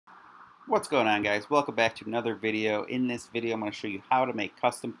What's going on, guys? Welcome back to another video. In this video I'm going to show you how to make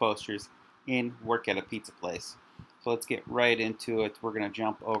custom posters in Work at a Pizza Place. So let's get right into it. We're going to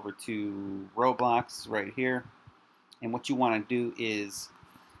jump over to Roblox right here, and what you want to do is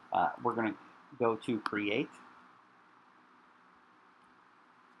we're going to go to create,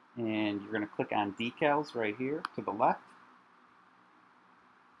 and you're going to click on decals right here to the left.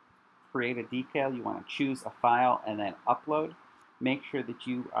 Create a decal. You want to choose a file and then upload. Make sure that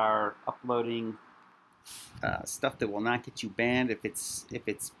you are uploading stuff that will not get you banned. If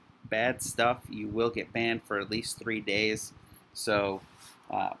it's bad stuff, you will get banned for at least 3 days. So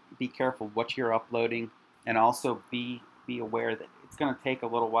be careful what you're uploading, and also be aware that it's going to take a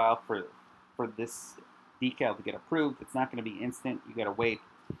little while for this decal to get approved. It's not going to be instant. You got to wait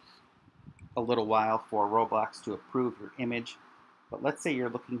a little while for Roblox to approve your image. But let's say you're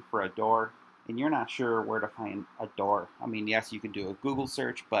looking for a door and you're not sure where to find a door. I mean, yes, you can do a Google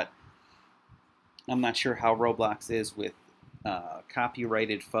search, but I'm not sure how Roblox is with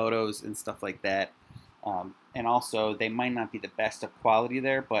copyrighted photos and stuff like that. And also, they might not be the best of quality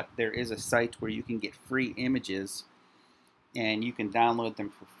there, but there is a site where you can get free images and you can download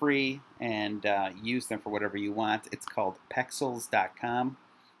them for free and use them for whatever you want. It's called Pexels.com,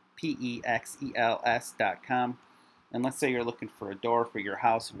 Pexels.com. And let's say you're looking for a door for your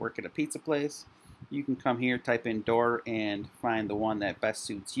house, work at a pizza place. You can come here, type in door, and find the one that best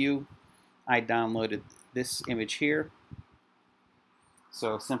suits you. I downloaded this image here.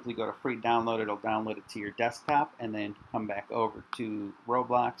 So simply go to free download. It'll download it to your desktop, and then come back over to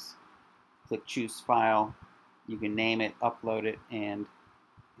Roblox. Click choose file. You can name it, upload it, and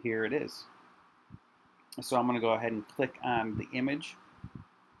here it is. So I'm going to go ahead and click on the image.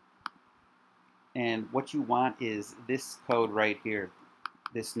 And what you want is this code right here,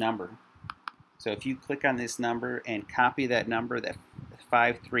 this number. So if you click on this number and copy that number, that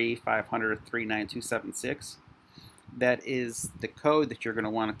 535003926, that is the code that you're going to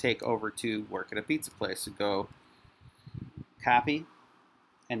want to take over to Work at a Pizza Place. So go copy,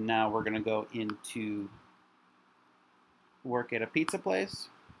 and now we're going to go into Work at a Pizza Place,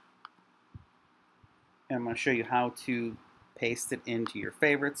 and I'm going to show you how to paste it into your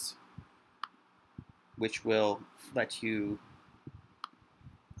favorites, which will let you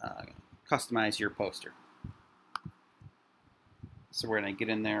customize your poster. So we're going to get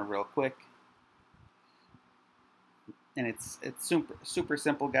in there real quick, and it's super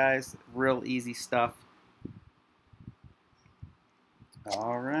simple, guys. Real easy stuff.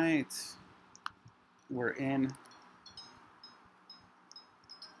 All right, we're in,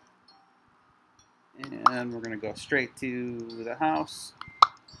 and we're going to go straight to the house.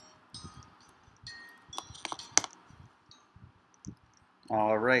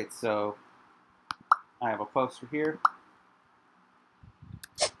 All right, so I have a poster here.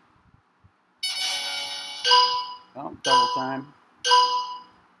 Oh, double time.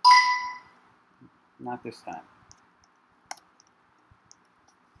 Not this time.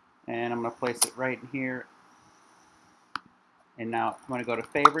 And I'm going to place it right in here. And now I'm going to go to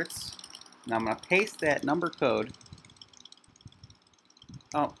favorites. Now I'm going to paste that number code.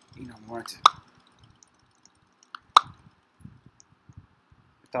 Oh, you know what?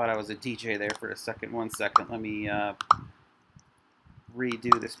 I thought I was a DJ there for a second. 1 second. Let me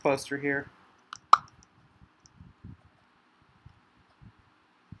redo this poster here.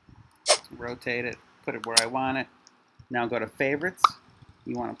 Rotate it. Put it where I want it. Now go to favorites.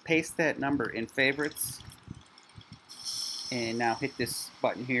 You want to paste that number in favorites. And now hit this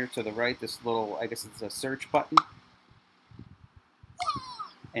button here to the right. This little, I guess it's a search button.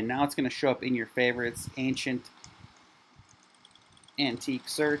 And now it's going to show up in your favorites, ancient antique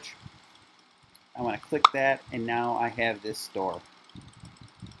search. I want to click that, and now I have this store.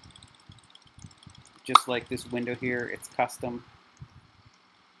 Just like this window here, it's custom.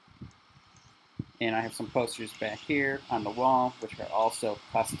 And I have some posters back here on the wall, which are also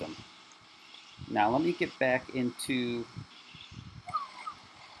custom. Now let me get back into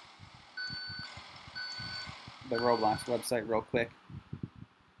the Roblox website real quick.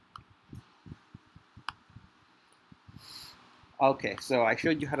 Okay, so I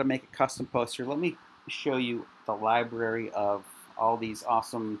showed you how to make a custom poster. Let me show you the library of all these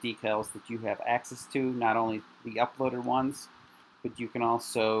awesome decals that you have access to, not only the uploaded ones, but you can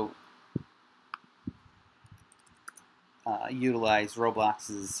also utilize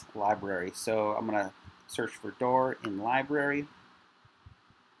Roblox's library. So I'm going to search for door in library.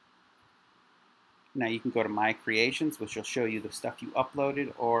 Now you can go to My Creations, which will show you the stuff you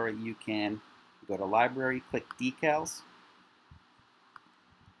uploaded, or you can go to library, click decals.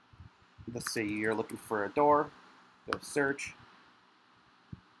 Let's say you're looking for a door, go search.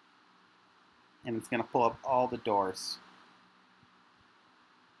 and it's going to pull up all the doors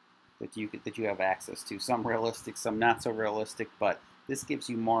that you have access to. Some realistic, some not so realistic, but this gives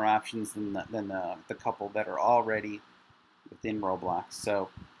you more options than the couple that are already within Roblox. So,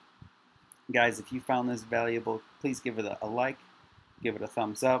 guys, if you found this valuable, please give it a like, give it a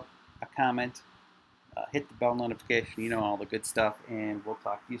thumbs up, a comment, hit the bell notification, you know, all the good stuff, and we'll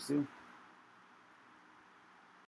talk to you soon.